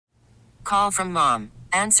call from mom.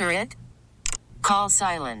 Answer it. Call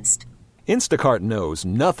silenced. Instacart knows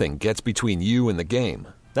nothing gets between you and the game.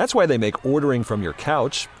 That's why they make ordering from your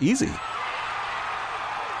couch easy.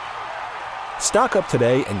 Stock up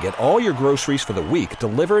today and get all your groceries for the week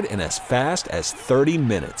delivered in as fast as 30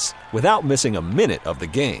 minutes without missing a minute of the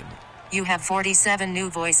game. You have 47 new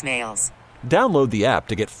voicemails. Download the app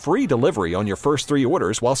to get free delivery on your first 3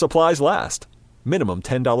 orders while supplies last. Minimum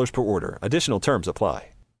 $10 per order. Additional terms apply.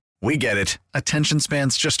 We get it. Attention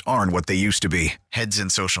spans just aren't what they used to be. Heads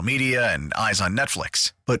in social media and eyes on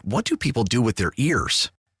Netflix. But what do people do with their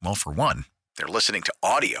ears? Well, for one, they're listening to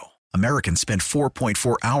audio. Americans spend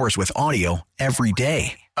 4.4 hours with audio every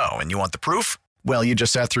day. Oh, and you want the proof? Well, you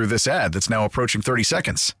just sat through this ad that's now approaching 30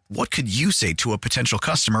 seconds. What could you say to a potential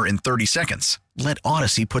customer in 30 seconds? Let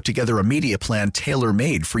Odyssey put together a media plan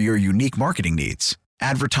tailor-made for your unique marketing needs.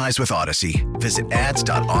 Advertise with Odyssey. Visit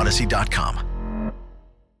ads.odyssey.com.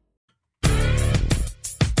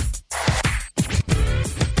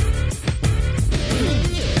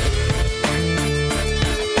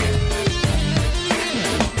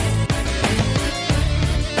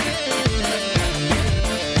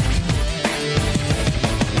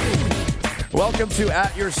 Welcome to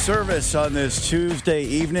At Your Service on this Tuesday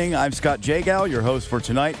evening. I'm Scott Jagow, your host for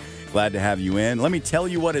tonight. Glad to have you in. Let me tell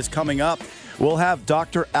you what is coming up. We'll have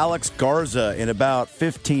Dr. Alex Garza in about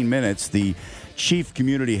 15 minutes, the Chief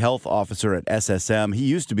Community Health Officer at SSM. He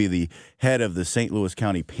used to be the head of the St. Louis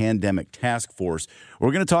County Pandemic Task Force.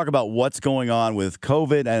 We're going to talk about what's going on with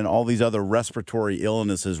COVID and all these other respiratory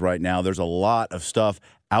illnesses right now. There's a lot of stuff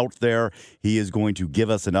out there. He is going to give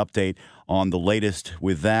us an update on the latest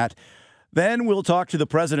with that. Then we'll talk to the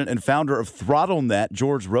president and founder of Throttlenet,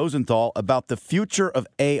 George Rosenthal, about the future of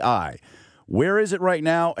AI. Where is it right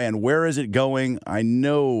now and where is it going? I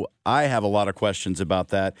know I have a lot of questions about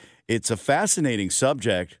that. It's a fascinating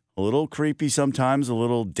subject, a little creepy sometimes, a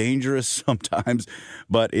little dangerous sometimes,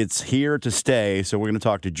 but it's here to stay. So we're going to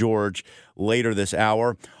talk to George later this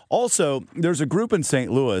hour. Also, there's a group in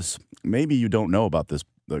St. Louis. Maybe you don't know about this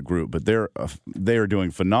group, but they are doing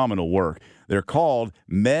phenomenal work. They're called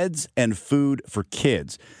Meds and Food for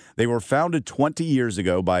Kids. They were founded 20 years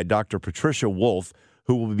ago by Dr. Patricia Wolf,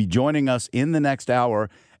 who will be joining us in the next hour,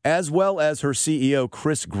 as well as her CEO,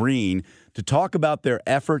 Chris Green, to talk about their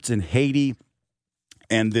efforts in Haiti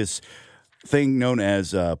and this thing known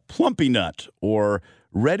as Plumpy Nut, or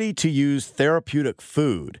ready-to-use therapeutic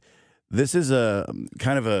food. This is a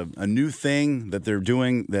kind of a new thing that they're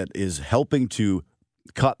doing that is helping to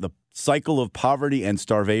cut the cycle of poverty and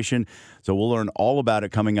starvation. So we'll learn all about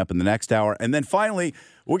it coming up in the next hour. And then finally,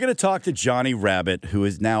 we're going to talk to Johnny Rabbit, who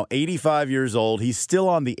is now 85 years old. He's still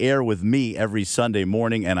on the air with me every Sunday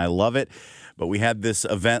morning, and I love it. But we had this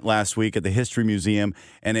event last week at the History Museum,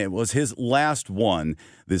 and it was his last one,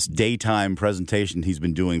 this daytime presentation he's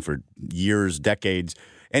been doing for years, decades.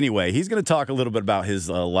 Anyway, he's going to talk a little bit about his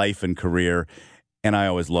life and career, and I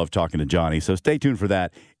always love talking to Johnny. So stay tuned for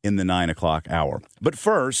that in the 9 o'clock hour. But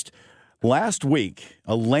first, last week,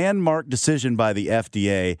 a landmark decision by the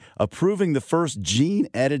FDA approving the first gene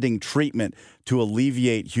editing treatment to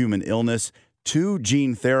alleviate human illness, 2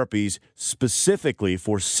 gene therapies specifically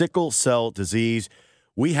for sickle cell disease.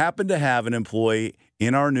 We happen to have an employee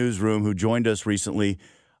in our newsroom who joined us recently.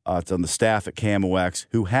 It's on the staff at KMOX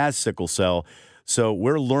who has sickle cell. So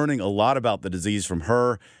we're learning a lot about the disease from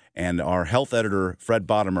her, and our health editor, Fred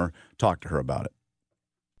Bodimer, talked to her about it.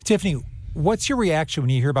 Tiffani, what's your reaction when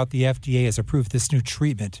you hear about the FDA has approved this new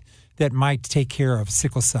treatment that might take care of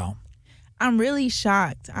sickle cell? I'm really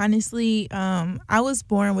shocked. Honestly, I was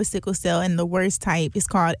born with sickle cell, and the worst type is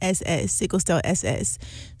called SS, sickle cell SS.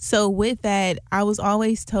 So with that, I was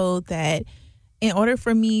always told that in order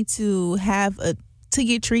for me to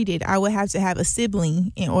get treated, I would have to have a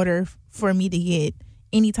sibling in order for me to get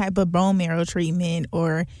any type of bone marrow treatment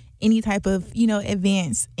or any type of,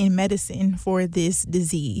 advance in medicine for this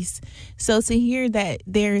disease. So to hear that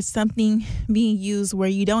there's something being used where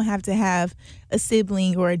you don't have to have a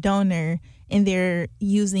sibling or a donor and they're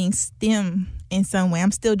using STEM in some way,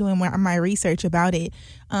 I'm still doing my research about it.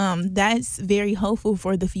 That's very hopeful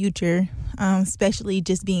for the future, especially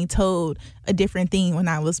just being told a different thing when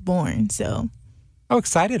I was born. So, how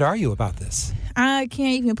excited are you about this? I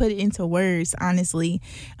can't even put it into words, honestly.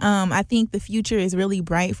 I think the future is really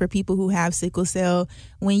bright for people who have sickle cell.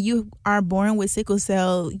 When you are born with sickle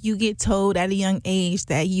cell, you get told at a young age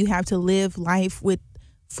that you have to live life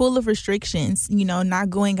full of restrictions, not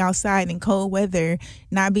going outside in cold weather,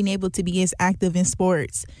 not being able to be as active in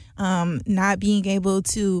sports, not being able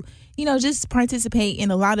to, just participate in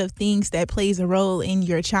a lot of things that plays a role in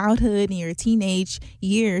your childhood and your teenage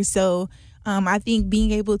years. So I think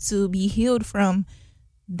being able to be healed from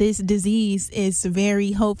this disease is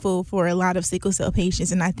very hopeful for a lot of sickle cell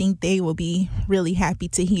patients, and I think they will be really happy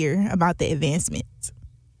to hear about the advancements.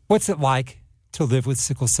 What's it like to live with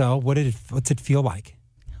sickle cell? What's it feel like?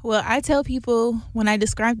 Well, I tell people when I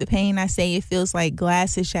describe the pain, I say it feels like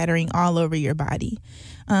glass is shattering all over your body.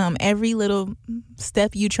 Every little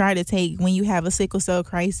step you try to take when you have a sickle cell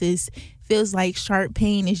crisis feels like sharp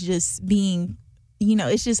pain is just being,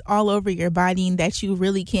 it's just all over your body and that you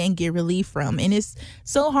really can't get relief from. And it's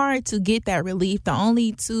so hard to get that relief. The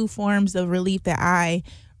only two forms of relief that I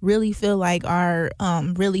really feel like are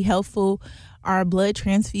really helpful are blood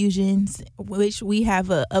transfusions, which we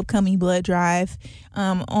have an upcoming blood drive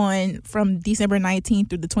from December 19th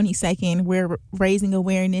through the 22nd. We're raising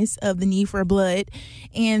awareness of the need for blood.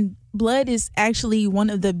 And blood is actually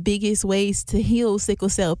one of the biggest ways to heal sickle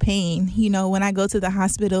cell pain. When I go to the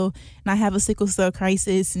hospital and I have a sickle cell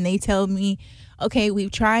crisis and they tell me, okay,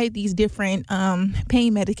 we've tried these different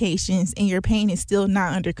pain medications and your pain is still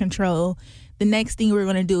not under control, the next thing we're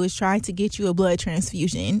going to do is try to get you a blood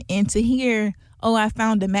transfusion. And to hear, oh, I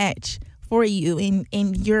found a match for you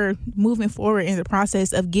and you're moving forward in the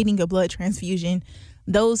process of getting a blood transfusion,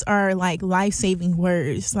 those are like life-saving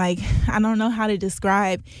words. Like, I don't know how to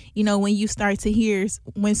describe, when you start to hear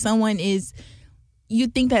when you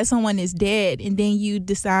think that someone is dead and then you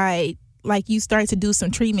decide, like, you start to do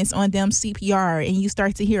some treatments on them, CPR, and you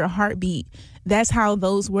start to hear a heartbeat. That's how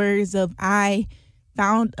those words of I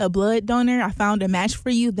found a blood donor, I found a match for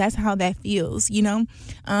you, that's how that feels,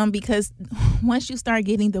 because once you start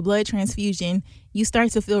getting the blood transfusion, you start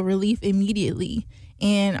to feel relief immediately.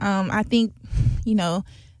 And I think,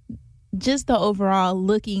 just the overall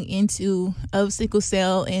looking into of sickle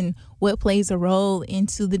cell and what plays a role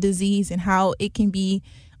into the disease and how it can be,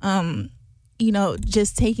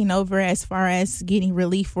 just taking over as far as getting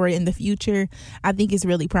relief for it in the future, I think is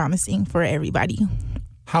really promising for everybody.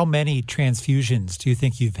 How many transfusions do you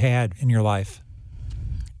think you've had in your life?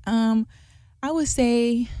 I would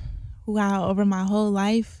say, over my whole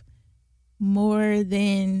life, more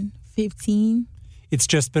than 15. It's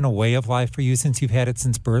just been a way of life for you since you've had it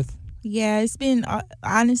since birth? Yeah, it's been,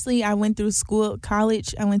 honestly, I went through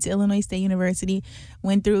college. I went to Illinois State University,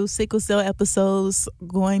 went through sickle cell episodes,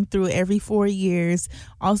 going through every 4 years.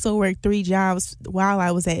 Also worked 3 jobs while I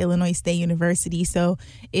was at Illinois State University. So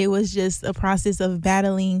it was just a process of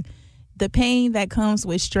battling the pain that comes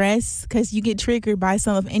with stress, because you get triggered by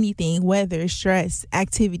some of anything, weather, stress,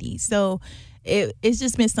 activity. So it's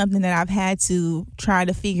just been something that I've had to try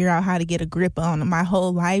to figure out how to get a grip on my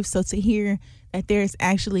whole life. So to hear that there's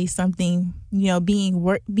actually something,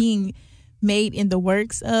 being made in the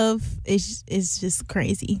works of, is just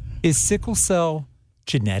crazy. Is sickle cell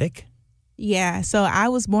genetic? Yeah, so I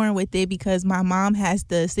was born with it because my mom has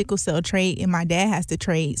the sickle cell trait and my dad has the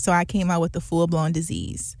trait, so I came out with the full-blown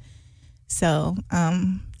disease. So,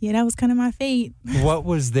 that was kind of my fate. What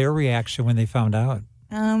was their reaction when they found out?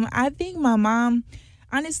 I think my mom,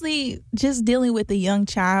 honestly, just dealing with a young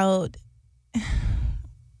child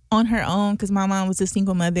on her own, because my mom was a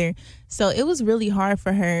single mother. So it was really hard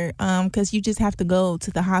for her because you just have to go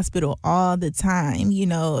to the hospital all the time.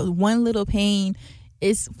 One little pain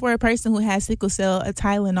is, for a person who has sickle cell, a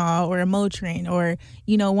Tylenol or a Motrin or,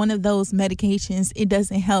 one of those medications, it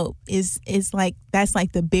doesn't help. It's like, that's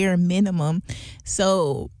like the bare minimum.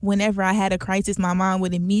 So whenever I had a crisis, my mom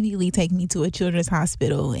would immediately take me to a children's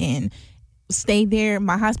hospital and stay there.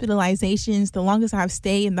 My hospitalizations, the longest I've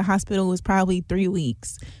stayed in the hospital was probably 3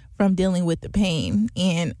 weeks from dealing with the pain.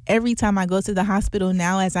 And every time I go to the hospital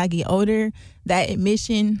now, as I get older, that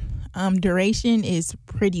admission duration is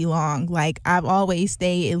pretty long. Like, I've always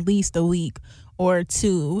stayed at least a week or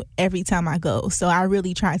 2 every time I go. So I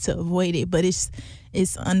really try to avoid it, but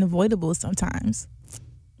it's unavoidable sometimes.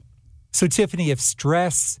 So Tiffani, if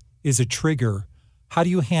stress is a trigger, how do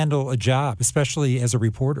you handle a job, especially as a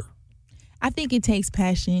reporter? I think it takes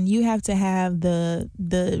passion. You have to have the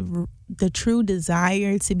true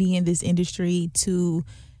desire to be in this industry, to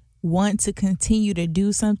want to continue to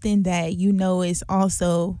do something that is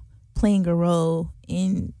also playing a role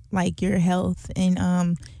in, like, your health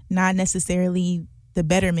and not necessarily the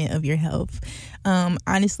betterment of your health.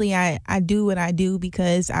 Honestly, I do what I do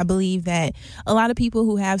because I believe that a lot of people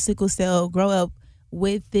who have sickle cell grow up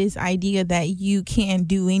with this idea that you can't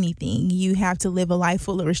do anything. You have to live a life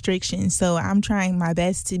full of restrictions. So I'm trying my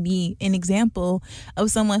best to be an example of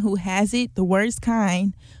someone who has it, the worst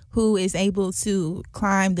kind, who is able to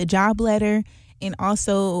climb the job ladder and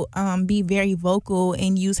also be very vocal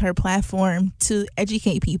and use her platform to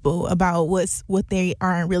educate people about what they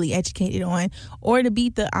aren't really educated on, or to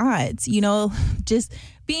beat the odds, just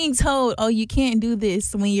being told, oh, you can't do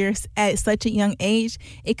this when you're at such a young age,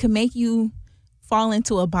 it can make you fall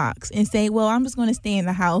into a box and say, well, I'm just going to stay in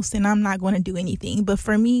the house and I'm not going to do anything. But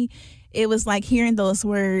for me, it was like hearing those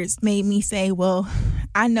words made me say, well,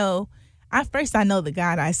 I know the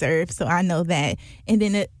God I serve, so I know that. And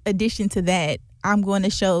then in addition to that, I'm going to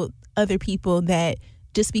show other people that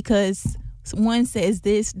just because one says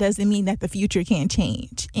this doesn't mean that the future can't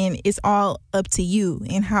change. And it's all up to you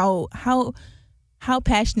and how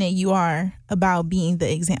passionate you are about being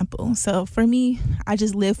the example. So for me, I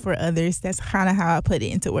just live for others. That's kind of how I put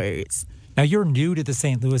it into words. Now, you're new to the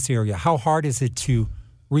St. Louis area. How hard is it to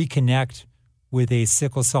reconnect with a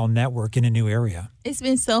sickle cell network in a new area? It's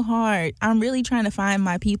been so hard. I'm really trying to find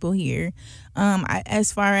my people here.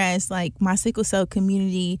 As far as like my sickle cell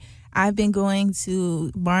community, I've been going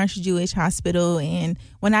to Barnes Jewish Hospital, and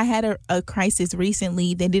when I had a crisis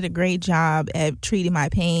recently, they did a great job at treating my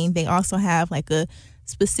pain. They also have like a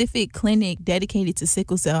specific clinic dedicated to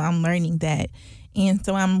sickle cell. I'm learning that. And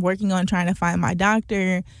so I'm working on trying to find my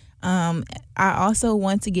doctor. I also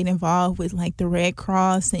want to get involved with like the Red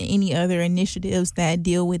Cross and any other initiatives that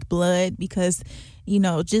deal with blood, because, you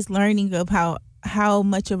know, just learning of how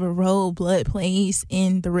much of a role blood plays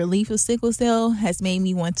in the relief of sickle cell has made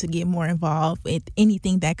me want to get more involved with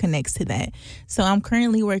anything that connects to that. So I'm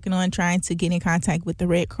currently working on trying to get in contact with the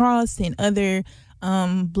Red Cross and other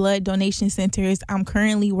blood donation centers. I'm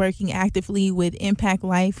currently working actively with Impact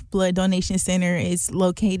Life Blood Donation Center. It's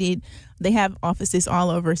located, they have offices all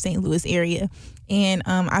over St. Louis area. And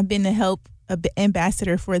I've been the help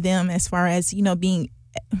ambassador for them as far as, you know, being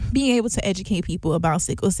able to educate people about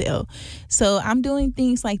sickle cell. So I'm doing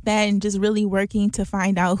things like that and just really working to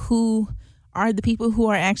find out who are the people who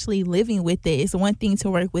are actually living with it. It's one thing to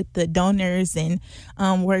work with the donors and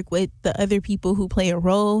work with the other people who play a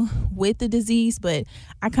role with the disease, but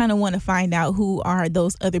I kind of want to find out who are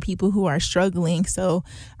those other people who are struggling so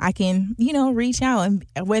I can, you know, reach out and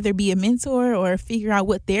whether be a mentor or figure out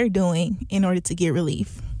what they're doing in order to get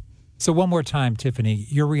relief. So one more time, Tiffani,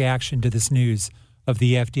 your reaction to this news of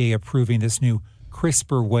the FDA approving this new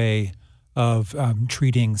CRISPR way of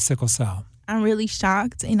treating sickle cell? I'm really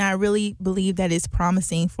shocked, and I really believe that it's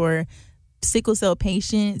promising for sickle cell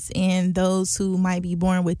patients and those who might be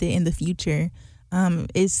born with it in the future.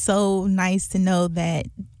 It's so nice to know that,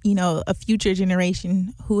 you know, a future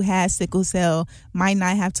generation who has sickle cell might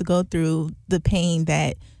not have to go through the pain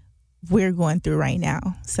that we're going through right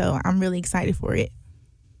now. So I'm really excited for it.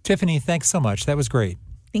 Tiffani, thanks so much. That was great.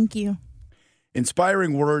 Thank you.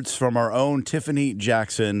 Inspiring words from our own Tiffani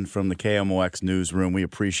Jackson from the KMOX newsroom. We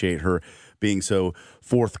appreciate her being so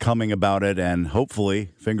forthcoming about it, and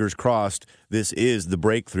hopefully, fingers crossed, this is the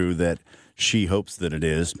breakthrough that she hopes that it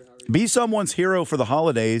is. Be someone's hero for the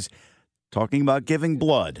holidays, talking about giving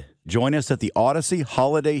blood. Join us at the Odyssey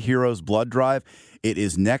Holiday Heroes Blood Drive. It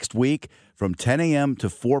is next week from 10 a.m. to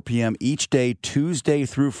 4 p.m. each day, Tuesday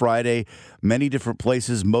through Friday. Many different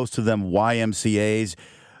places, most of them YMCAs,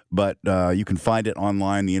 but you can find it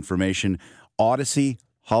online, the information. Odyssey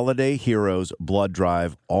Holiday Heroes Blood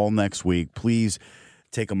Drive all next week. Please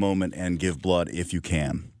take a moment and give blood if you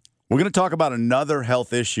can. We're going to talk about another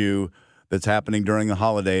health issue that's happening during the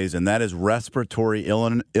holidays, and that is respiratory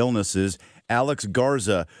illnesses. Alex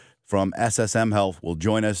Garza from SSM Health will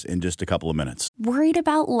join us in just a couple of minutes. Worried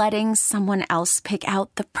about letting someone else pick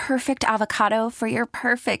out the perfect avocado for your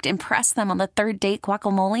perfect impress them on the third date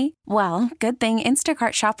guacamole? Well, good thing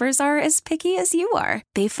Instacart shoppers are as picky as you are.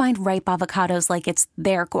 They find ripe avocados like it's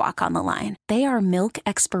their guac on the line. They are milk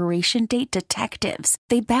expiration date detectives.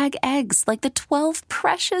 They bag eggs like the 12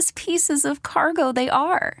 precious pieces of cargo they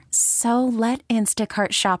are. So let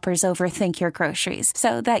Instacart shoppers overthink your groceries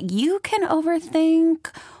so that you can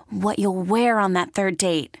overthink what you'll wear on that third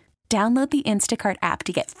date. Download the Instacart app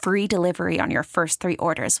to get free delivery on your first 3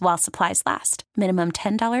 orders while supplies last. Minimum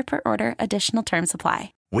 $10 per order. Additional terms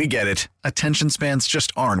apply. We get it. Attention spans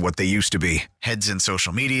just aren't what they used to be. Heads in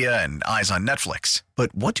social media and eyes on Netflix.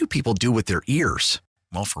 But what do people do with their ears?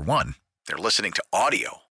 Well, for one, they're listening to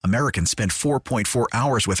audio. Americans spend 4.4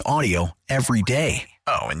 hours with audio every day.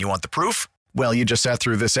 Oh, and you want the proof? Well, you just sat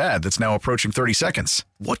through this ad that's now approaching 30 seconds.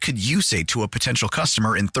 What could you say to a potential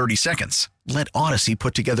customer in 30 seconds? Let Odyssey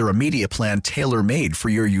put together a media plan tailor-made for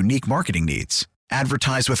your unique marketing needs.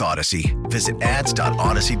 Advertise with Odyssey. Visit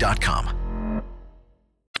ads.odyssey.com.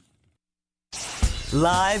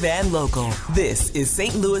 Live and local, this is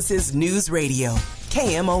St. Louis's News Radio,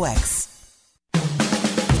 KMOX.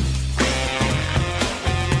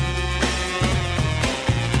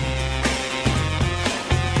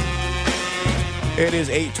 It is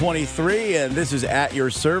 8:23, and this is At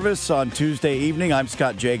Your Service on Tuesday evening. I'm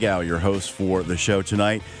Scott Jagow, your host for the show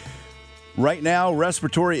tonight. Right now,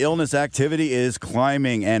 respiratory illness activity is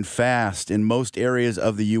climbing and fast in most areas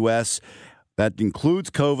of the U.S. That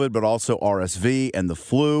includes COVID, but also RSV and the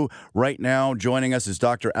flu. Right now, joining us is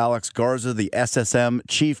Dr. Alex Garza, the SSM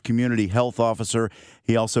Chief Community Health Officer.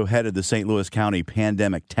 He also headed the St. Louis County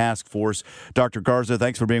Pandemic Task Force. Dr. Garza,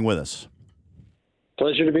 thanks for being with us.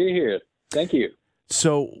 Pleasure to be here. Thank you.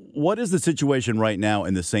 So what is the situation right now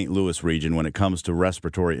in the St. Louis region when it comes to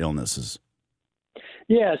respiratory illnesses?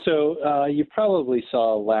 Yeah, so you probably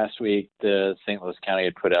saw last week the St. Louis County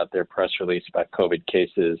had put out their press release about COVID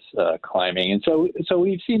cases climbing. And so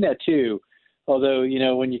we've seen that too, although, you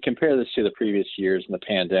know, when you compare this to the previous years in the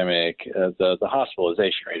pandemic, the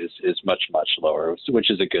hospitalization rate is much, much lower, which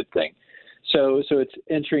is a good thing. So it's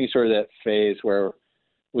entering sort of that phase where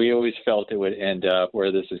we always felt it would end up where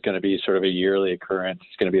this is going to be sort of a yearly occurrence.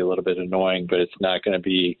 It's going to be a little bit annoying, but it's not going to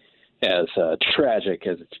be as tragic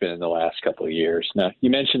as it's been in the last couple of years. Now, you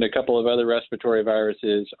mentioned a couple of other respiratory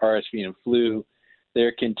viruses, RSV and flu.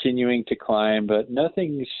 They're continuing to climb, but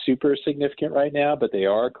nothing super significant right now, but they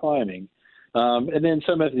are climbing. And then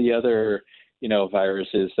some of the other, you know,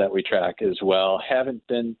 viruses that we track as well haven't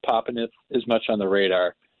been popping as much on the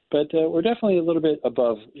radar. But we're definitely a little bit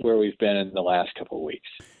above where we've been in the last couple of weeks.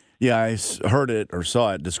 Yeah, I heard it or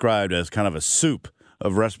saw it described as kind of a soup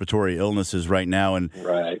of respiratory illnesses right now. And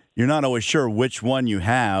right. You're not always sure which one you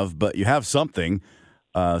have, but you have something,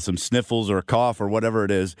 some sniffles or a cough or whatever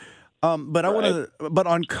it is. But but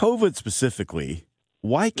on COVID specifically,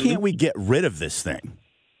 why can't we get rid of this thing?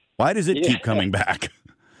 Why does it keep coming back?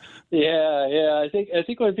 Yeah. I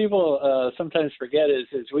think what people sometimes forget is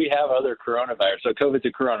we have other coronavirus. So COVID's a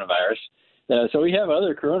coronavirus. So we have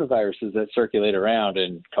other coronaviruses that circulate around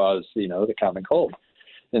and cause, you know, the common cold.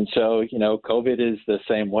 And so, you know, COVID is the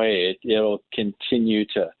same way. It'll continue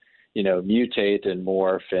to, you know, mutate and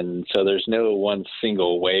morph. And so there's no one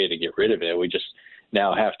single way to get rid of it. We just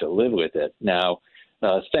now have to live with it. Now,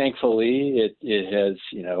 thankfully, it has,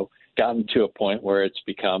 you know, gotten to a point where it's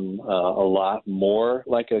become a lot more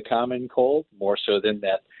like a common cold, more so than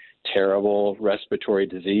that terrible respiratory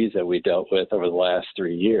disease that we dealt with over the last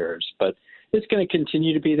 3 years. But it's going to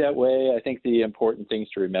continue to be that way. I think the important things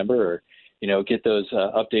to remember are, you know, get those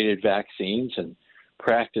updated vaccines and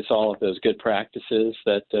practice all of those good practices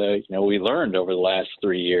that, you know, we learned over the last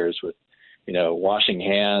 3 years with, you know, washing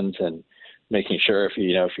hands and making sure if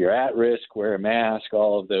you're at risk, wear a mask,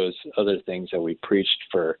 all of those other things that we preached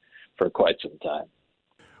for quite some time.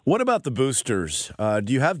 What about the boosters?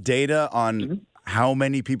 Do you have data on how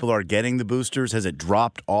many people are getting the boosters? Has it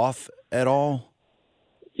dropped off at all?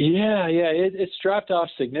 Yeah, it's dropped off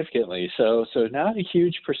significantly. So not a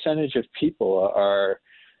huge percentage of people are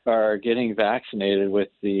getting vaccinated with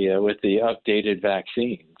the updated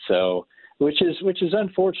vaccine. So which is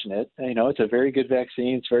unfortunate. You know, it's a very good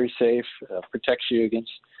vaccine. It's very safe. Protects you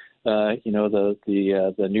against you know,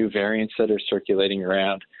 the new variants that are circulating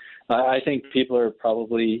around. I think people are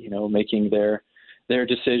probably, you know, making their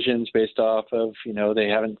decisions based off of, you know, they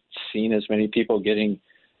haven't seen as many people getting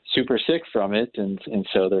super sick from it, and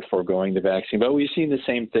so they're foregoing the vaccine. But we've seen the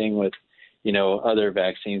same thing with, you know, other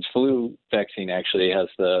vaccines. Flu vaccine actually has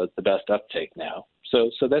the best uptake now. So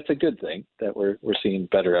that's a good thing that we're seeing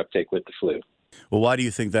better uptake with the flu. Well, why do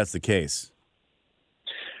you think that's the case?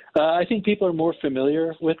 I think people are more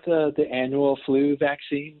familiar with the annual flu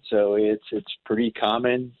vaccine, so it's pretty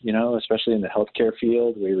common, you know, especially in the healthcare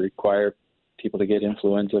field. We require people to get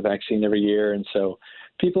influenza vaccine every year, and so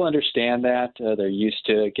people understand that. They're used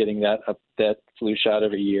to getting that flu shot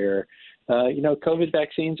every year. You know, COVID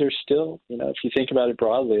vaccines are still, you know, if you think about it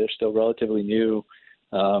broadly, they're still relatively new.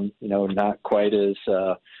 You know, not quite as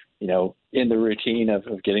you know, in the routine of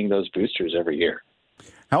getting those boosters every year.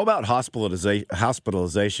 How about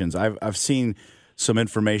hospitalizations? I've seen some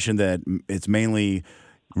information that it's mainly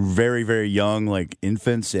very, very young, like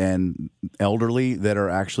infants and elderly, that are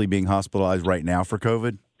actually being hospitalized right now for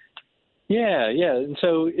COVID. Yeah. And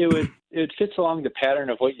so it fits along the pattern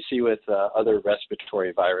of what you see with other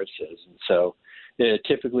respiratory viruses. And so it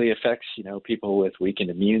typically affects, you know, people with weakened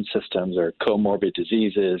immune systems or comorbid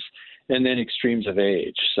diseases, and then extremes of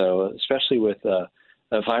age. So especially with a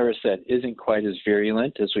virus that isn't quite as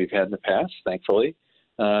virulent as we've had in the past, thankfully.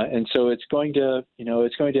 And so it's going to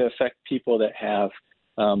affect people that have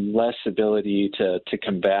less ability to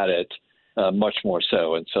combat it, much more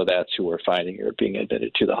so. And so that's who we're finding are being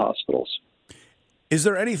admitted to the hospitals. Is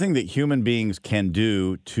there anything that human beings can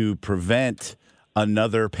do to prevent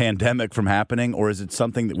another pandemic from happening, or is it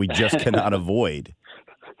something that we just cannot avoid?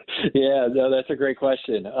 Yeah, no, that's a great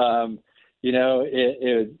question.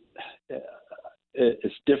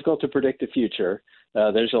 it's difficult to predict the future.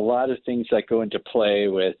 There's a lot of things that go into play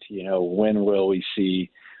with, when will we see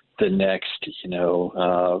the next,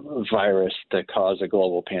 virus that cause a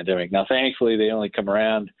global pandemic. Now, thankfully, they only come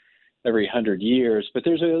around every 100 years, but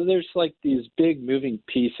there's like these big moving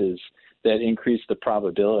pieces that increase the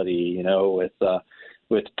probability,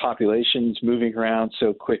 with populations moving around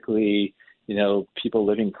so quickly, people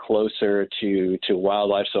living closer to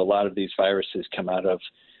wildlife. So a lot of these viruses come out of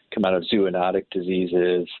zoonotic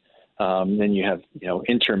diseases. Then you have,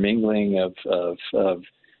 intermingling of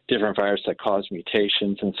different viruses that cause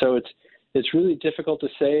mutations. And so it's really difficult to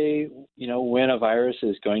say, when a virus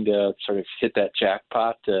is going to sort of hit that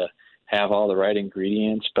jackpot to have all the right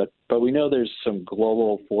ingredients. But we know there's some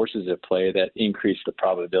global forces at play that increase the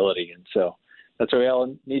probability. And so that's why we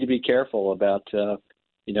all need to be careful about, the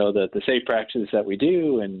safe practices that we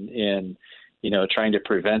do and trying to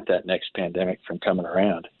prevent that next pandemic from coming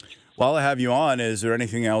around. While I have you on, is there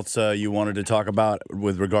anything else you wanted to talk about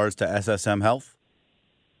with regards to SSM Health?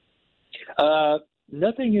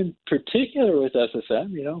 Nothing in particular with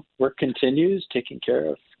SSM. Work continues, taking care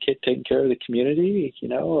of the community.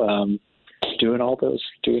 Doing all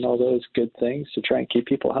those good things to try and keep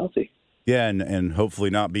people healthy. Yeah, and hopefully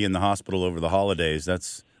not be in the hospital over the holidays.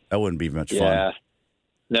 That wouldn't be much fun. Yeah.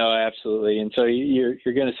 No, absolutely. And so you're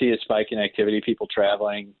going to see a spike in activity, people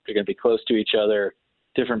traveling. They're going to be close to each other,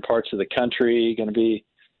 different parts of the country, going to be,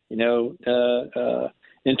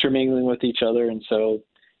 intermingling with each other. And so,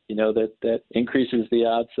 that increases the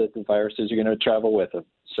odds that the viruses are going to travel with them.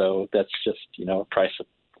 So that's just, a price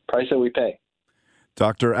that we pay.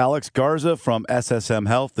 Dr. Alex Garza from SSM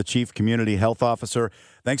Health, the Chief Community Health Officer.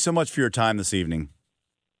 Thanks so much for your time this evening.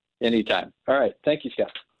 Anytime. All right. Thank you,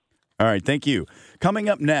 Scott. All right. Thank you. Coming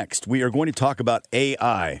up next, we are going to talk about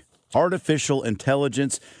AI, artificial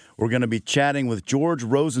intelligence. We're going to be chatting with George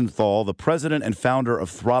Rosenthal, the president and founder of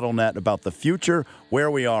Throttlenet, about the future, where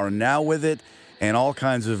we are now with it, and all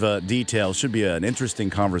kinds of details. Should be an interesting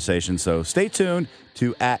conversation. So stay tuned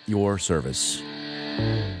to At Your Service.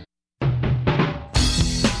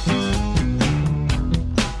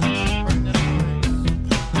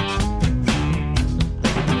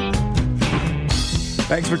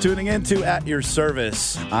 Thanks for tuning in to At Your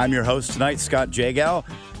Service. I'm your host tonight, Scott Jagow.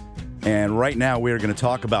 And right now we are going to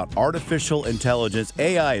talk about artificial intelligence.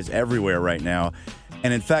 AI is everywhere right now.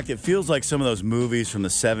 And in fact, it feels like some of those movies from the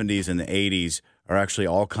 70s and the 80s are actually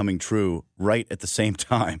all coming true right at the same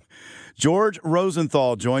time. George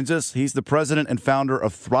Rosenthal joins us. He's the president and founder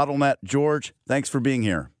of Throttlenet. George, thanks for being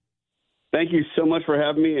here. Thank you so much for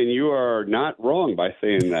having me, and you are not wrong by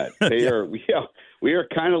saying that. We are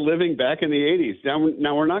kind of living back in the 80s.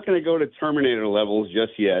 Now we're not going to go to Terminator levels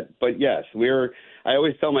just yet, but yes, I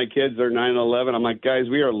always tell my kids they're 9 and 11, I'm like, guys,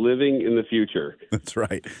 we are living in the future. That's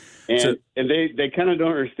right. And they kind of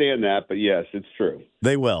don't understand that, but yes, it's true.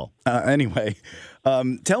 They will. Anyway,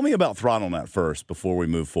 tell me about Throttlenet first before we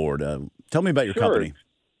move forward. Tell me about your company.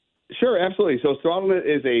 Sure, absolutely. So Throttlenet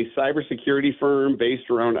is a cybersecurity firm based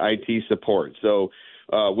around IT support. So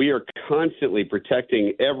we are constantly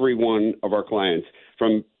protecting every one of our clients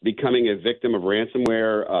from becoming a victim of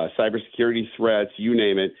ransomware, cybersecurity threats, you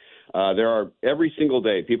name it. Every single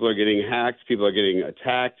day, people are getting hacked, people are getting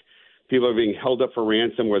attacked, people are being held up for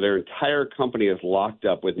ransom where their entire company is locked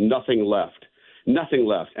up with nothing left. And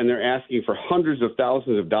they're asking for hundreds of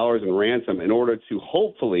thousands of dollars in ransom in order to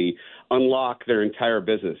hopefully unlock their entire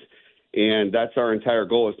business. And that's our entire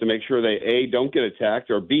goal, is to make sure they, A, don't get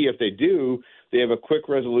attacked, or B, if they do, they have a quick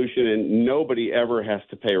resolution and nobody ever has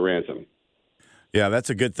to pay ransom. Yeah, that's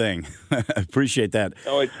a good thing. I appreciate that.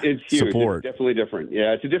 Oh, it's huge. Support. It's definitely different.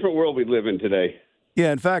 Yeah, it's a different world we live in today.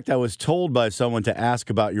 Yeah, in fact, I was told by someone to ask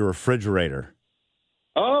about your refrigerator.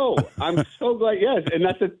 Oh, I'm so glad. Yes, and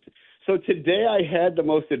so today I had the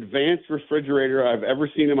most advanced refrigerator I've ever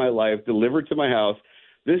seen in my life delivered to my house.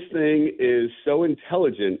 This thing is so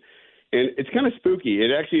intelligent. And it's kind of spooky.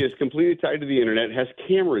 It actually is completely tied to the internet. It has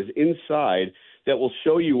cameras inside that will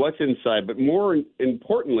show you what's inside. But more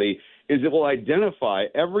importantly, is it will identify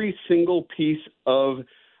every single piece of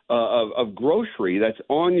grocery that's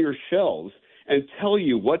on your shelves and tell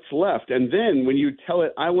you what's left. And then when you tell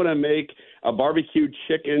it, I want to make a barbecue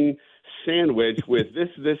chicken sandwich with this,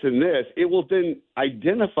 and this, it will then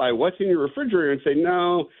identify what's in your refrigerator and say,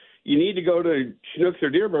 no, you need to go to Schnucks or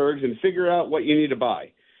Deerbergs and figure out what you need to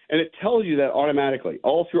buy. And it tells you that automatically,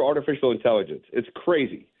 all through artificial intelligence. It's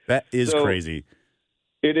crazy. That is crazy.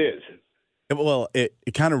 It is. Well, it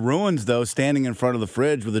kind of ruins, though, standing in front of the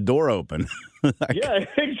fridge with the door open. Yeah,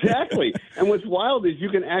 exactly. And what's wild is you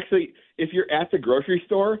can actually, if you're at the grocery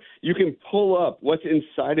store, you can pull up what's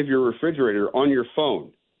inside of your refrigerator on your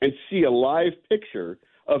phone and see a live picture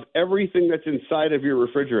of everything that's inside of your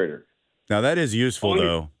refrigerator. Now, that is useful,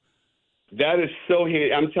 though. That is so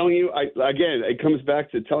handy. I'm telling you, again, it comes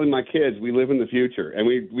back to telling my kids we live in the future, and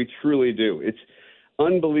we truly do. It's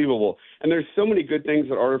unbelievable. And there's so many good things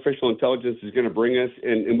that artificial intelligence is going to bring us,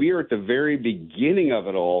 and we are at the very beginning of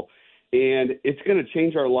it all, and it's going to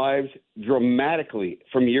change our lives dramatically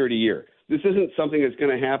from year to year. This isn't something that's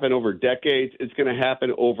going to happen over decades. It's going to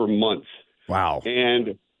happen over months. Wow.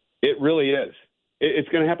 And it really is. It's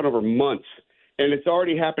going to happen over months. And it's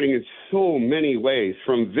already happening in so many ways,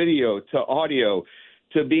 from video to audio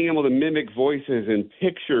to being able to mimic voices and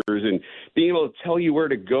pictures and being able to tell you where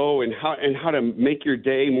to go and how to make your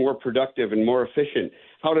day more productive and more efficient,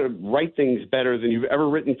 how to write things better than you've ever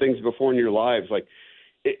written things before in your lives. Like,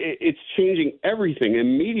 it's changing everything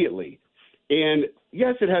immediately. And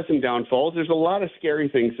yes, it has some downfalls. There's a lot of scary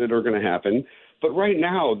things that are going to happen. But right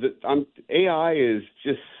now, AI is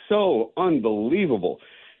just so unbelievable.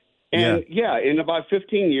 And yeah, in about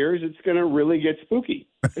 15 years, it's going to really get spooky.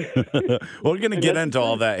 We're going to get into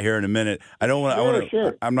all that here in a minute. I don't want to.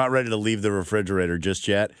 Sure. I'm not ready to leave the refrigerator just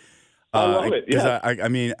yet. I love it. Yeah. I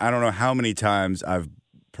mean, I don't know how many times I've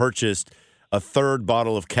purchased a third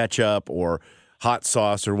bottle of ketchup or hot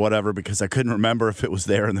sauce or whatever because I couldn't remember if it was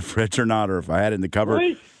there in the fridge or not, or if I had it in the cupboard.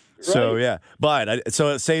 Right. So yeah, so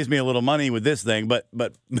it saves me a little money with this thing. But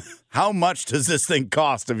how much does this thing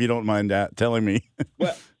cost? If you don't mind telling me.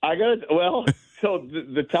 Well, so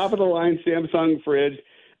the top of the line Samsung fridge,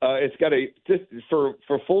 it's got just for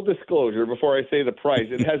full disclosure before I say the price,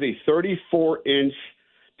 it has a 34-inch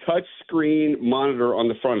touch screen monitor on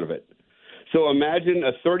the front of it. So imagine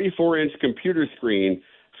a 34-inch computer screen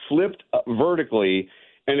flipped vertically,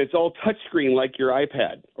 and it's all touch screen like your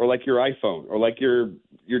iPad or like your iPhone or like your.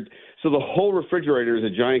 So the whole refrigerator is a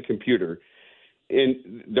giant computer.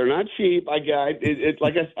 And they're not cheap. I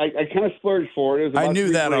kind of splurged for it. I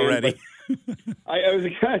knew that already.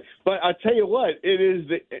 But I'll tell you what, here's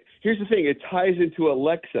the thing. It ties into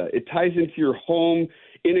Alexa. It ties into your home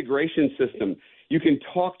integration system. You can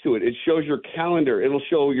talk to it. It shows your calendar. It'll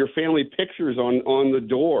show your family pictures on the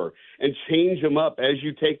door and change them up as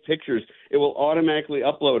you take pictures. It will automatically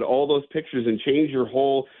upload all those pictures and change your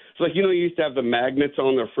whole. It's like, you used to have the magnets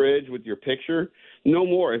on the fridge with your picture. No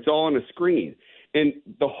more. It's all on a screen. And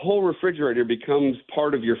the whole refrigerator becomes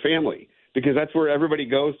part of your family because that's where everybody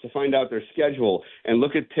goes to find out their schedule and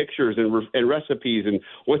look at pictures and recipes and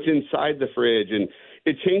what's inside the fridge. And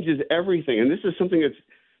it changes everything. And this is something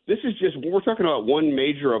we're talking about one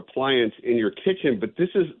major appliance in your kitchen, but this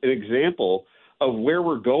is an example of where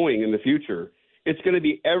we're going in the future. It's going to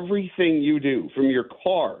be everything you do, from your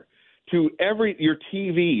car to your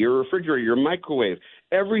TV, your refrigerator, your microwave.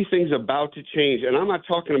 Everything's about to change. And I'm not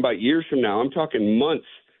talking about years from now. I'm talking months.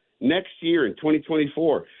 Next year in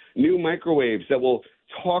 2024, new microwaves that will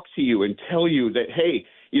talk to you and tell you that, hey,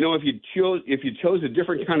 if you chose a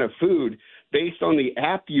different kind of food based on the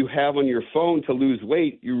app you have on your phone to lose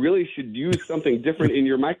weight, you really should use something different in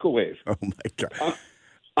your microwave. Oh, my God.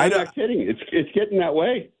 I'm not kidding. It's getting that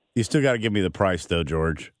way. You still got to give me the price, though,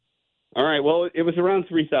 George. All right. Well, it was around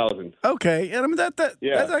 $3,000. Okay. And I mean,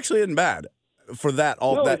 that actually isn't bad for that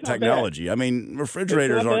technology. I mean,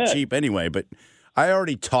 refrigerators aren't cheap anyway, but I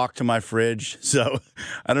already talk to my fridge, so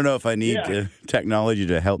I don't know if I need technology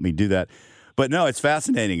to help me do that. But no, it's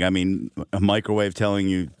fascinating. I mean, a microwave telling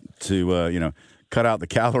you to, cut out the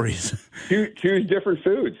calories. Choose different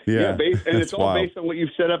foods. Yeah, and it's all based on what you've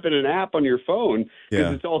set up in an app on your phone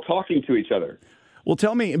because it's all talking to each other. Well,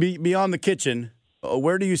 tell me, beyond the kitchen,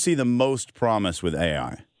 where do you see the most promise with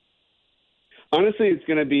AI? Honestly, it's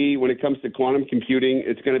going to be, when it comes to quantum computing,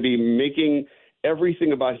 it's going to be making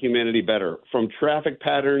everything about humanity better, from traffic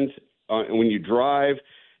patterns when you drive,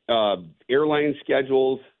 airline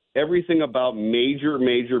schedules, everything about major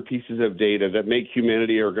pieces of data that make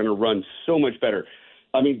humanity are going to run so much better.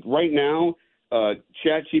 I mean, right now,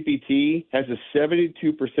 ChatGPT has a 72%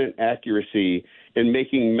 accuracy in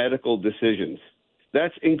making medical decisions.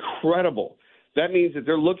 That's incredible. That means that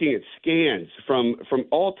they're looking at scans from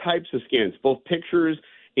all types of scans, both pictures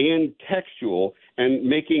and textual, and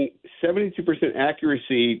making 72%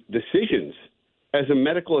 accuracy decisions as a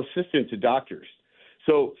medical assistant to doctors.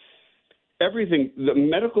 So the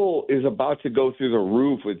medical is about to go through the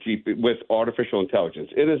roof with artificial intelligence.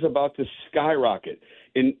 It is about to skyrocket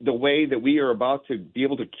in the way that we are about to be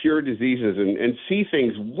able to cure diseases and see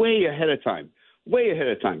things way ahead of time.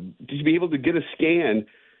 To be able to get a scan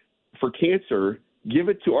for cancer, give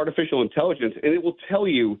it to artificial intelligence, and it will tell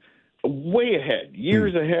you way ahead,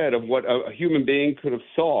 years ahead of what a human being could have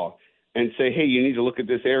saw and say, hey, you need to look at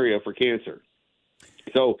this area for cancer.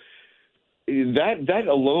 So that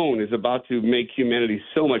alone is about to make humanity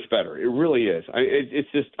so much better. It really is.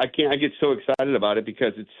 I get so excited about it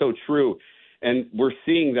because it's so true. And we're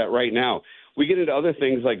seeing that right now. We get into other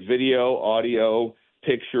things like video, audio,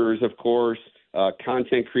 pictures, of course,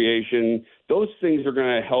 content creation. Those things are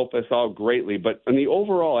going to help us all greatly. But on the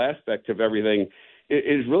overall aspect of everything, it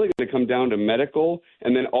is really going to come down to medical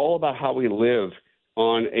and then all about how we live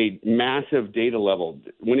on a massive data level.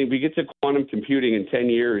 When we get to quantum computing in 10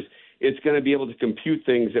 years, it's going to be able to compute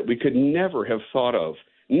things that we could never have thought of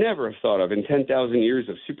in 10,000 years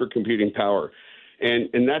of supercomputing power.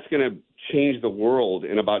 And that's going to change the world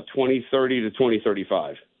in about 2030 to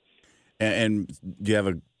 2035. And do you have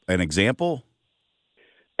an example?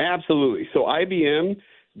 Absolutely. So IBM,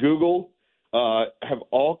 Google have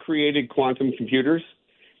all created quantum computers,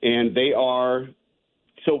 and they are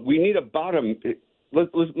 – so we need about a –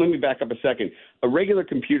 let me back up a second. A regular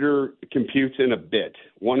computer computes in a bit,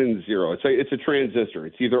 1 and 0. It's a transistor.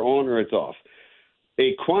 It's either on or it's off.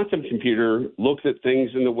 A quantum computer looks at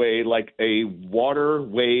things in the way like a water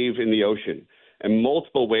wave in the ocean and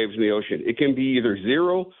multiple waves in the ocean. It can be either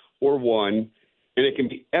 0 or 1, and it can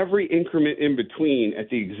be every increment in between at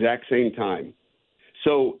the exact same time.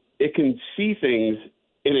 So it can see things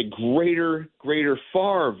in a greater,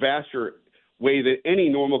 far vaster way than any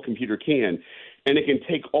normal computer can. And it can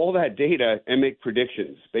take all that data and make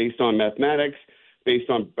predictions based on mathematics, based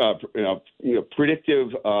on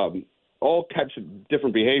predictive, all types of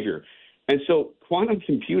different behavior. And so quantum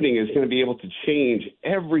computing is going to be able to change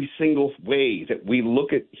every single way that we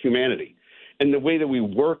look at humanity and the way that we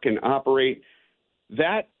work and operate.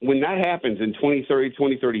 That when that happens in 2030,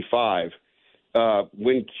 2035,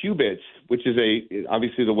 when qubits, which is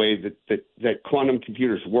obviously the way that quantum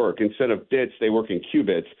computers work, instead of bits, they work in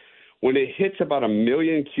qubits. When it hits about 1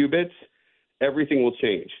 million qubits, everything will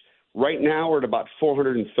change. Right now, we're at about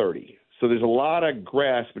 430. So there's a lot of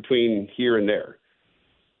grass between here and there.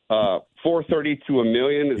 430 to 1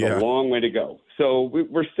 million is a long way to go. So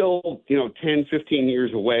we're still, 10, 15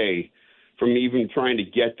 years away from even trying to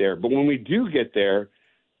get there. But when we do get there,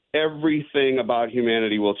 everything about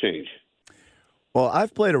humanity will change. Well,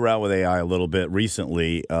 I've played around with AI a little bit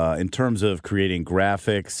recently in terms of creating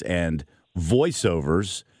graphics and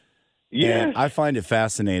voiceovers. Yes. And I find it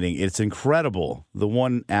fascinating. It's incredible. The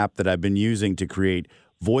one app that I've been using to create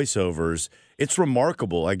voiceovers, it's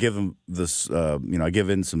remarkable. I give them this, I give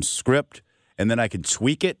in some script, and then I can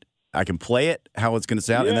tweak it. I can play it, how it's going to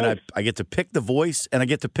sound, and then I get to pick the voice, and I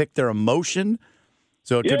get to pick their emotion.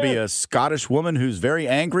 So it could be a Scottish woman who's very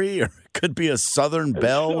angry, or it could be a Southern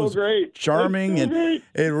belle who's charming, and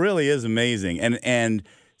it really is amazing. And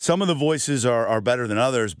some of the voices are better than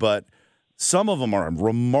others, but some of them are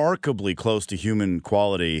remarkably close to human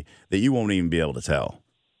quality that you won't even be able to tell.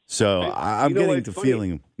 So I'm getting the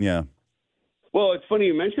feeling, Well, it's funny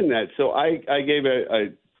you mentioned that. So I gave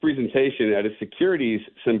a presentation at a securities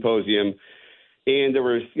symposium, and there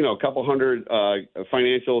was, a couple hundred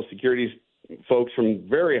financial securities folks from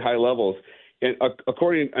very high levels, and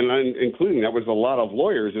including that was a lot of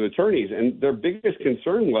lawyers and attorneys, and their biggest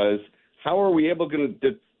concern was how are we able to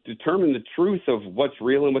determine the truth of what's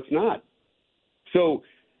real and what's not. So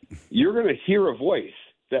you're going to hear a voice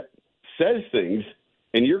that says things,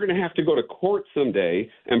 and you're going to have to go to court someday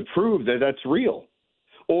and prove that that's real.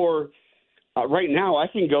 Or right now, I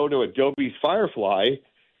can go to Adobe's Firefly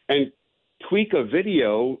and tweak a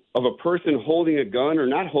video of a person holding a gun or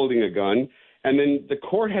not holding a gun, and then the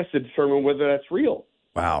court has to determine whether that's real.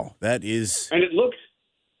 Wow, that is... And it looks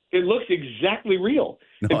exactly real.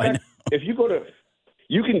 No, in fact, if you go to...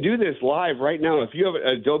 You can do this live right now. If you have an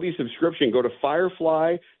Adobe subscription, go to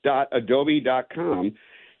firefly.adobe.com.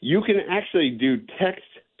 You can actually do text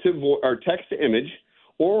to image,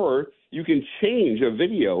 or you can change a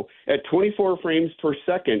video at 24 frames per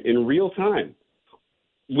second in real time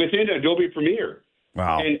within Adobe Premiere.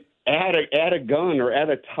 Wow. And add a gun or add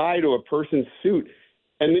a tie to a person's suit.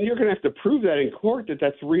 And then you're going to have to prove that in court that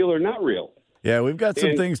that's real or not real. Yeah, we've got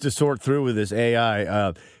some things to sort through with this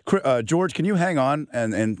AI. George, can you hang on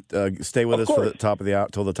and stay with us for the top of the hour,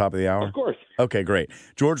 till the top of the hour? Of course. Okay, great.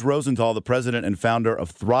 George Rosenthal, the president and founder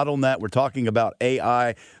of Throttlenet. We're talking about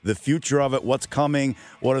AI, the future of it, what's coming,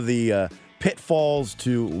 what are the pitfalls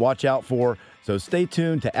to watch out for. So stay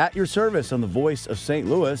tuned to At Your Service on the Voice of St.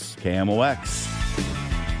 Louis, KMOX.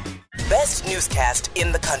 Best newscast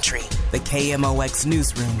in the country. The KMOX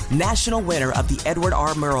Newsroom, national winner of the Edward R.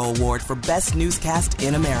 Murrow Award for Best Newscast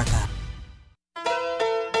in America.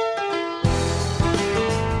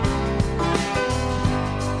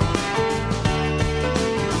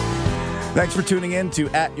 Thanks for tuning in to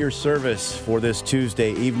At Your Service for this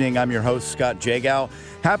Tuesday evening. I'm your host, Scott Jagow.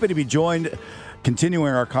 Happy to be joined,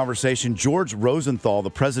 continuing our conversation, George Rosenthal, the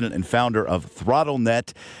president and founder of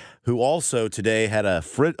Throttlenet, who also today had a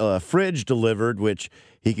fridge delivered, which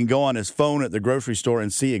he can go on his phone at the grocery store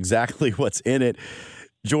and see exactly what's in it.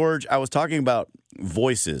 George, I was talking about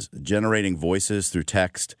voices, generating voices through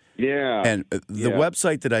text. Yeah. And the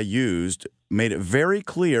website that I used made it very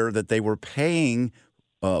clear that they were paying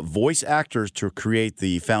voice actors to create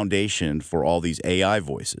the foundation for all these AI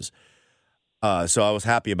voices. So I was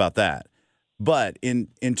happy about that. But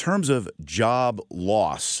in terms of job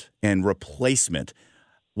loss and replacement,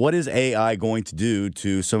 what is AI going to do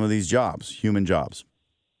to some of these jobs, human jobs?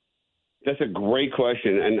 That's a great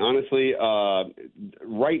question. And honestly,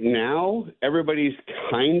 right now, everybody's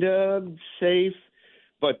kind of safe,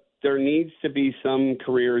 but there needs to be some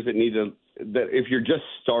careers that that if you're just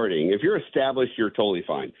starting, if you're established, you're totally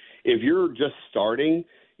fine. If you're just starting,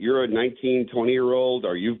 you're a 19, 20-year-old,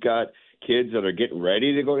 or you've got kids that are getting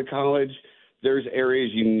ready to go to college, there's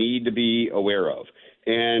areas you need to be aware of.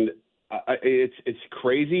 And it's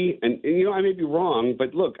crazy. And, you know, I may be wrong,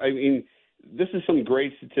 but look, I mean, this is some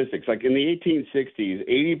great statistics. Like in the 1860s,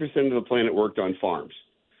 80% of the planet worked on farms.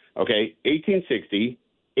 Okay, 1860,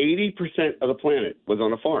 80% of the planet was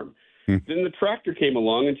on a farm. Then the tractor came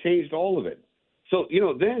along and changed all of it. So, you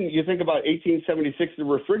know, then you think about 1876, the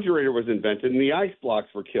refrigerator was invented and the ice blocks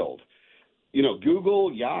were killed. You know,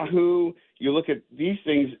 Google, Yahoo, you look at these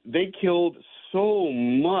things, they killed so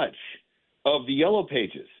much of the yellow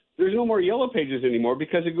pages. There's no more yellow pages anymore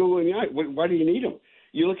because of Google and Yahoo. Why do you need them?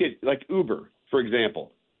 You look at, like, Uber, for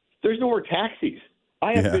example. There's no more taxis.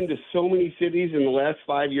 I have been to so many cities in the last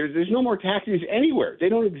 5 years. There's no more taxis anywhere. They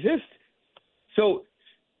don't exist. So,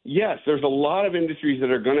 yes, there's a lot of industries that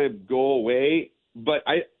are going to go away, but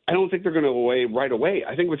I don't think they're going to go away right away.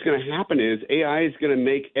 I think what's going to happen is AI is going to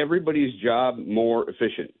make everybody's job more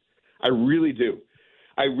efficient. I really do.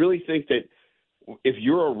 I really think that if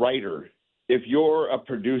you're a writer, if you're a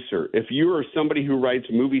producer, if you're somebody who writes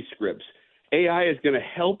movie scripts, AI is going to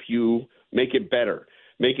help you make it better,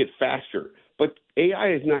 make it faster. But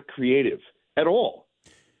AI is not creative at all.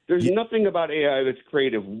 There's nothing about AI that's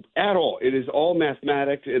creative at all. It is all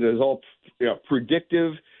mathematics. It is all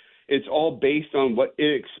predictive. It's all based on what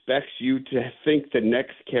it expects you to think the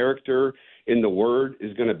next character in the word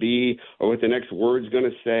is going to be or what the next word is going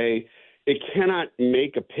to say. It cannot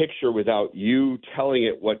make a picture without you telling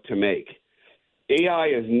it what to make. AI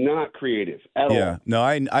is not creative at all. Yeah, no,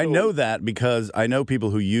 I know that because I know people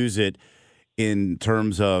who use it in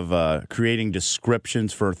terms of creating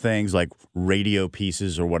descriptions for things like radio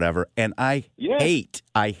pieces or whatever. And I hate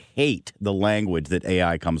the language that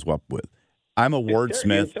AI comes up with. I'm a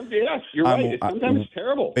wordsmith. Yes, you're right. Sometimes it's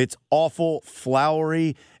terrible. It's awful,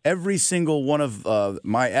 flowery. Every single one of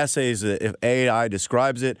my essays, if AI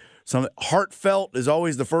describes it, heartfelt is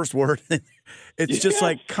always the first word. It's just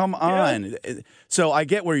like, come on. So I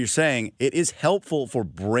get where you're saying. It is helpful for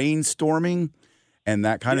brainstorming and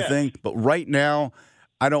that kind of thing. But right now,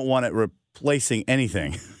 I don't want it replacing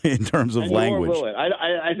anything in terms of language. Nor will it.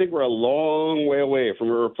 I think we're a long way away from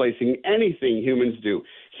replacing anything humans do.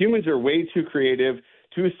 Humans are way too creative,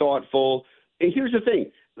 too thoughtful. And here's the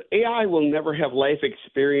thing. AI will never have life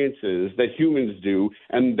experiences that humans do.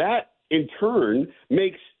 And that, in turn,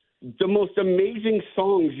 makes the most amazing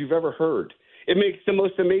songs you've ever heard. It makes the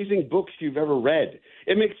most amazing books you've ever read.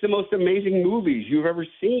 It makes the most amazing movies you've ever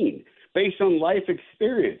seen based on life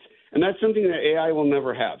experience. And that's something that AI will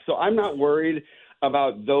never have. So I'm not worried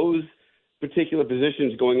about those particular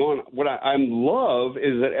positions going on. What I love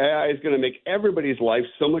is that AI is going to make everybody's life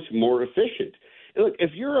so much more efficient. Look,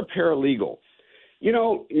 if you're a paralegal, you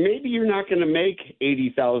know, maybe you're not going to make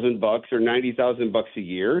 $80,000 or $90,000 a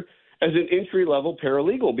year as an entry-level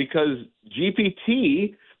paralegal because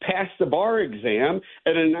GPT passed the bar exam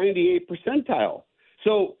at a 98 percentile.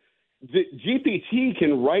 So the GPT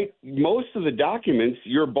can write most of the documents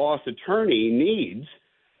your boss attorney needs,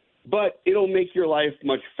 but it'll make your life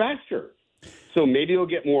much faster. So maybe you'll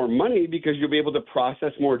get more money because you'll be able to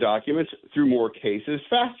process more documents through more cases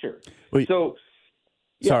faster. Well,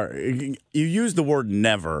 sorry, you used the word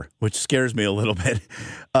never, which scares me a little bit,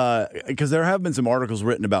 because there have been some articles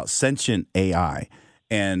written about sentient AI.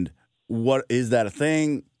 And what is that a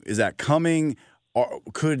thing? Is that coming? Or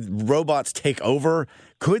could robots take over?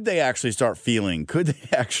 Could they actually start feeling? Could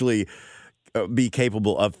they actually be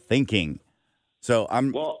capable of thinking?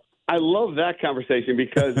 Well, I love that conversation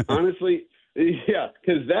because honestly,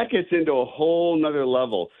 because that gets into a whole nother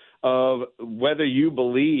level of whether you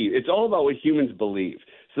believe. It's all about what humans believe.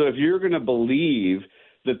 So if you're going to believe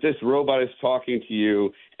that this robot is talking to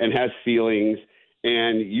you and has feelings,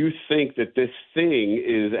 and you think that this thing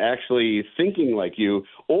is actually thinking like you,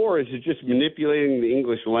 or is it just manipulating the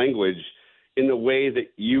English language in the way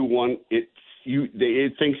that you want it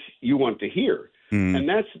thinks you want to hear? And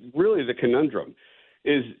that's really the conundrum.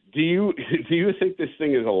 Is do you think this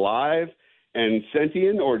thing is alive and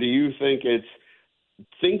sentient, or do you think it's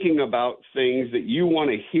thinking about things that you want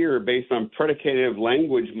to hear based on predicative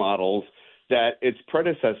language models that its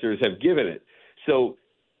predecessors have given it? So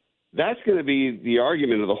that's going to be the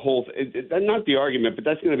argument of the whole not the argument, but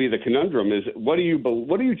that's going to be the conundrum, is what do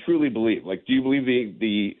you truly believe? Like, do you believe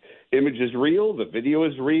the image is real, the video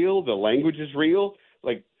is real, the language is real?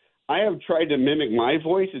 Like, I have tried to mimic my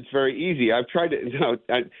voice. It's very easy. I've tried to,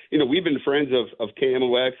 we've been friends of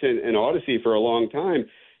KMOX and Odyssey for a long time,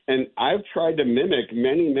 and I've tried to mimic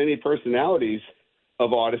many, many personalities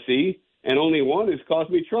of Odyssey, and only one has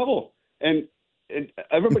caused me trouble. And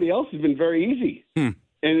everybody else has been very easy.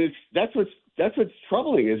 And that's what's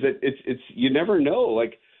troubling, is that it's you never know.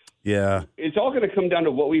 Like, yeah, it's all going to come down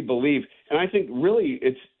to what we believe. And I think really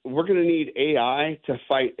we're going to need AI to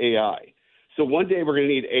fight AI. So one day we're going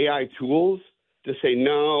to need AI tools to say,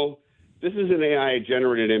 no, this is an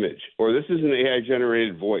AI-generated image, or this is an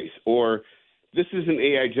AI-generated voice, or this is an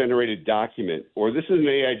AI-generated document, or this is an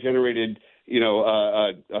AI-generated,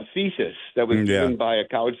 a thesis that was given by a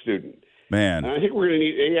college student. Man. And I think we're going to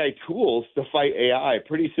need AI tools to fight AI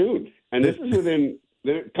pretty soon. And this is within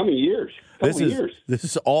the coming years. This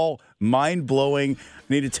is all mind-blowing. I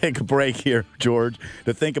need to take a break here, George,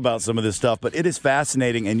 to think about some of this stuff. But it is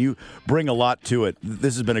fascinating, and you bring a lot to it.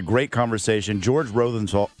 This has been a great conversation. George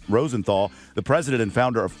Rosenthal, the president and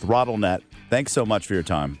founder of Throttlenet, thanks so much for your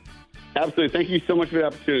time. Absolutely. Thank you so much for the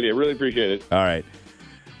opportunity. I really appreciate it. All right.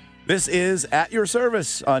 This is At Your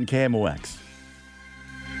Service on KMOX.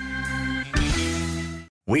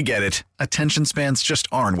 We get it. Attention spans just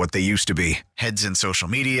aren't what they used to be. Heads in social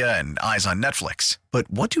media and eyes on Netflix. But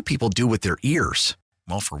what do people do with their ears?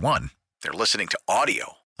 Well, for one, they're listening to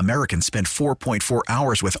audio. Americans spend 4.4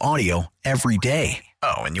 hours with audio every day.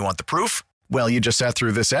 Oh, and you want the proof? Well, you just sat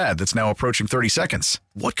through this ad that's now approaching 30 seconds.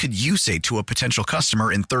 What could you say to a potential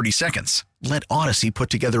customer in 30 seconds? Let Odyssey put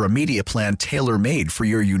together a media plan tailor-made for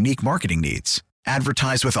your unique marketing needs.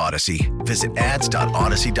 Advertise with Odyssey. Visit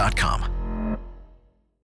ads.odyssey.com.